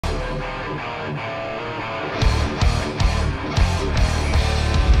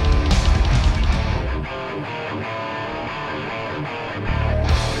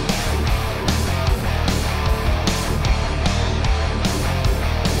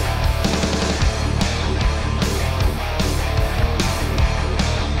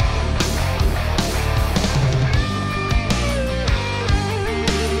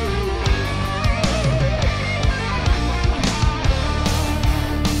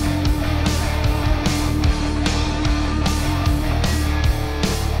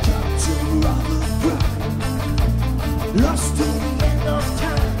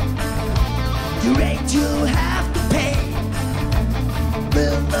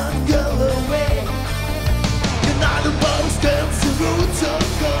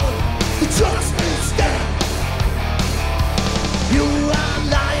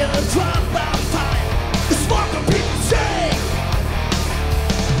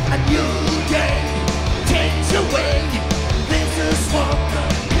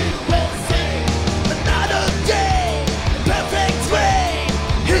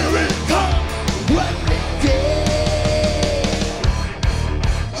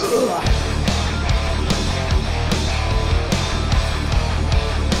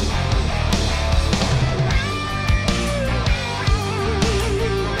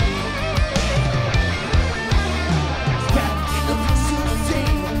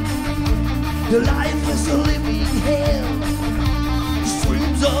Your life is a living hell.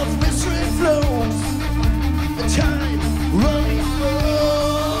 Streams of misery flows, the time running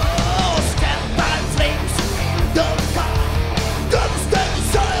low. Stabbed by flames, the fire, devastating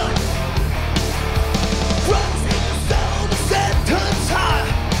soil. Runs in the soul, the sentence high.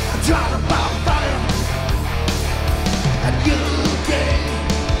 I'm trying to bound fire, and you gain,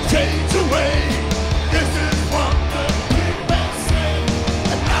 change away. This is what the people say.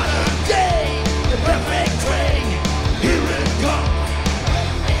 Another day, the perfect train. Here it comes.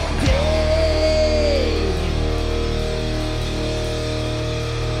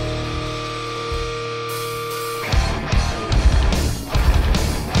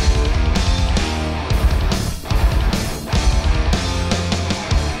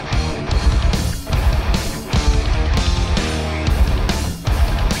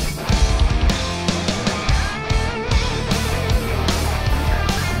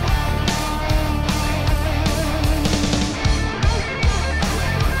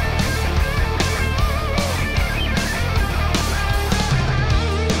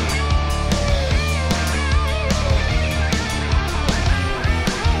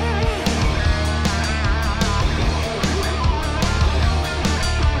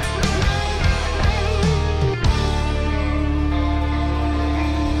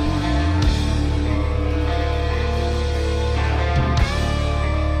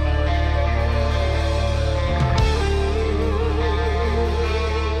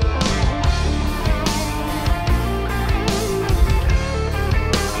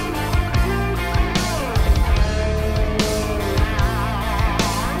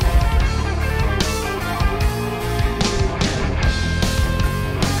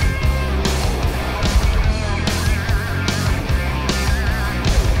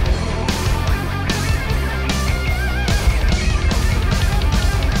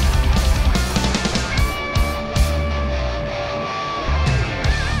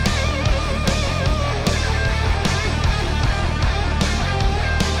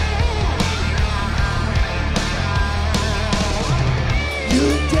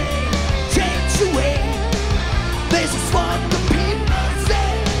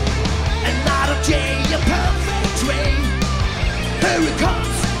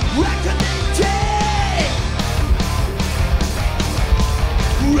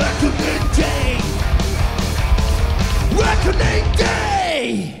 Reckoning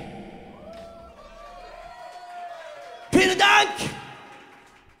day!